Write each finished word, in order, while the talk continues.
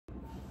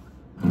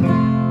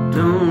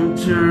Don't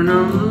turn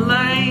on the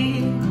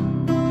light.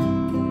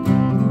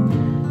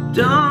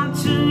 Don't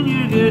tune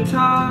your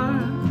guitar.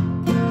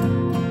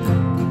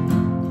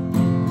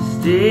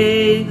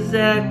 Stay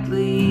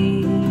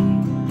exactly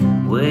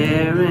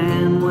where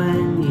and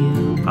when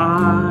you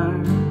are,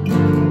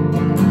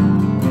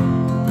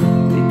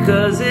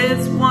 because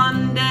it's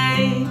one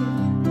day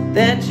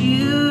that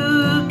you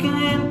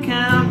can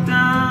count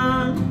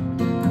on.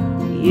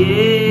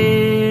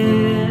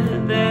 Yeah,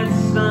 that's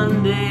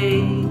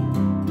Sunday.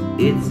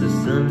 It's a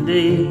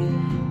Sunday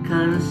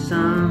kind of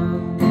song.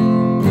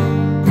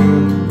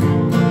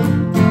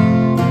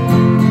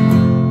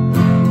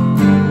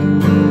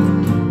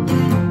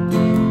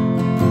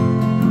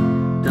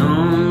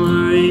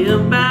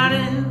 About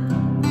it,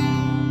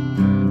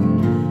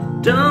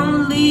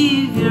 don't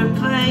leave your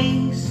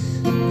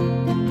place.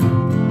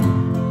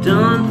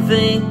 Don't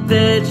think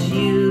that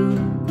you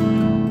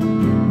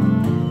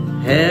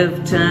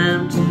have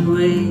time to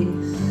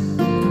waste,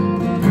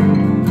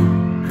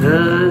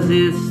 'cause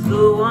it's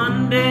the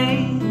one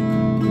day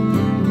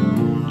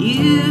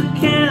you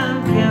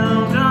can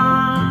count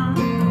on.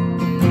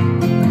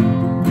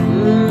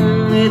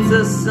 It's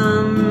a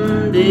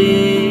Sunday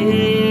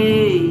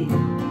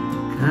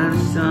kind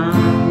of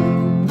song.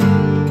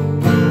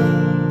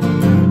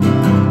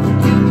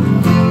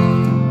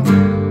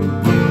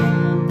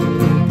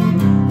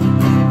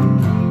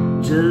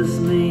 Just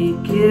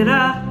make it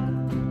up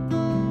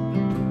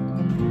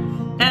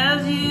as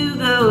you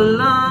go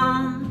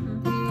along.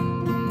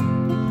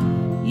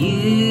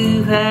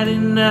 You've had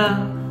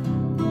enough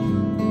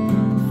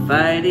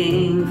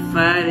fighting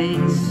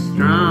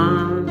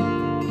strong,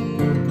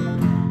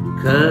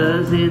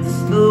 'cause it's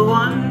the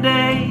one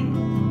day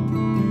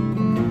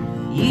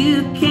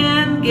you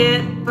can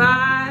get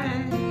by.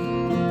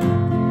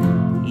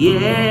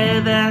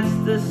 Yeah, that's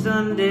the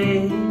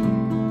Sunday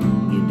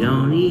you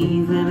don't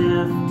even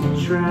have to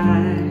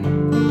try.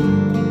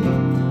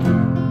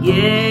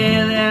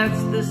 Yeah,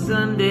 that's the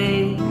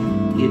Sunday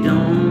you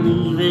don't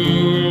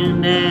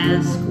even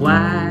ask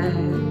why.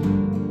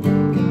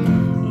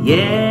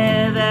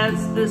 Yeah,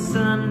 that's the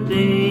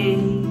Sunday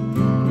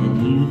and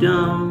you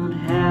don't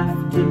have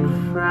to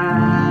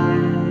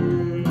cry.